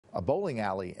A bowling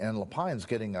alley in La Pine's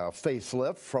getting a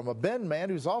facelift from a Bend man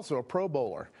who's also a pro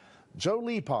bowler. Joe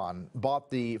Lepon bought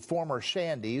the former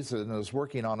Shandy's and is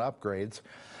working on upgrades.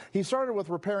 He started with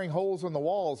repairing holes in the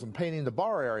walls and painting the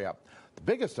bar area. The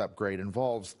biggest upgrade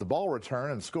involves the ball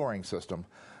return and scoring system.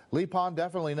 Lepon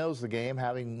definitely knows the game,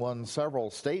 having won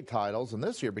several state titles and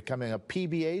this year becoming a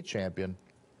PBA champion.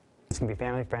 It's going to be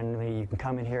family friendly. You can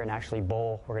come in here and actually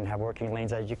bowl. We're going to have working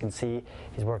lanes, as you can see.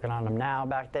 He's working on them now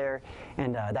back there,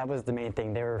 and that was the main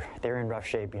thing. They're in rough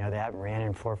shape. You know, they haven't ran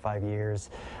in 4 or 5 years,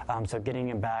 so getting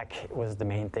them back was the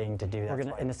main thing to do.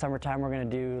 In the summertime, we're going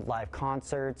to do live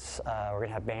concerts. We're going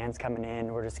to have bands coming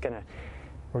in. We're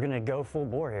going to go full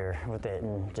bore here with it,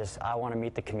 and I want to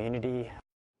meet the community.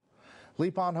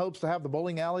 Lepon hopes to have the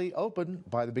bowling alley open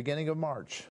by the beginning of March.